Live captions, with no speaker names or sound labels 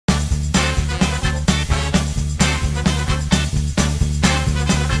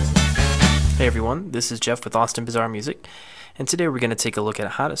Hey everyone, this is Jeff with Austin Bazaar Music, and today we're going to take a look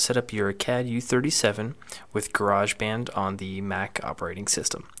at how to set up your CAD U37 with Garageband on the Mac operating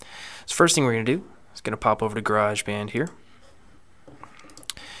system. So first thing we're going to do is going to pop over to Garageband here,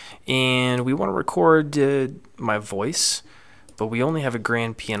 and we want to record my voice, but we only have a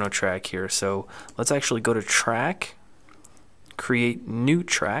grand piano track here, so let's actually go to Track, create New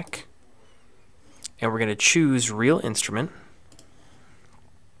Track, and we're going to choose Real Instrument.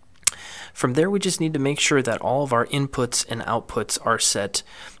 From there, we just need to make sure that all of our inputs and outputs are set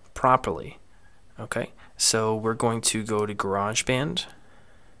properly. Okay, so we're going to go to GarageBand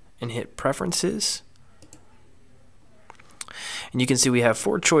and hit Preferences. And you can see we have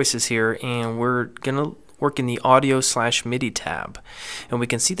 4 choices here, and we're going to work in the Audio/MIDI tab. And we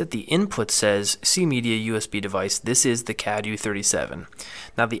can see that the input says C Media USB device. This is the CAD U37.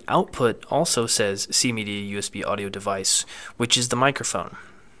 Now the output also says C Media USB audio device, which is the microphone.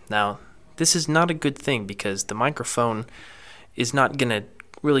 Now, this is not a good thing because the microphone is not going to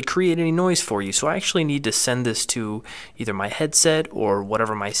really create any noise for you. So I actually need to send this to either my headset or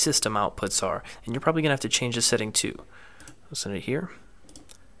whatever my system outputs are. And you're probably going to have to change the setting too. I'll send it here.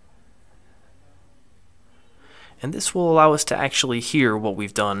 And this will allow us to actually hear what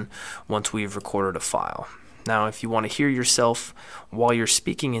we've done once we've recorded a file. Now, if you want to hear yourself while you're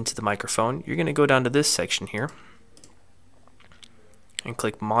speaking into the microphone, you're going to go down to this section here and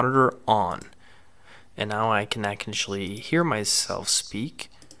click Monitor On. And now I can actually hear myself speak.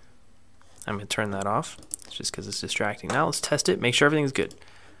 I'm going to turn that off just because it's distracting. Now let's test it, make sure everything's good.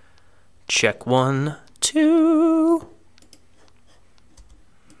 Check 1, 2.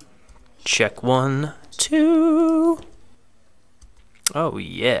 Check 1, 2. Oh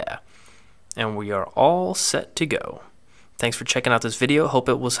yeah. And we are all set to go. Thanks for checking out this video. Hope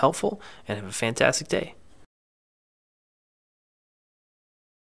it was helpful, and have a fantastic day.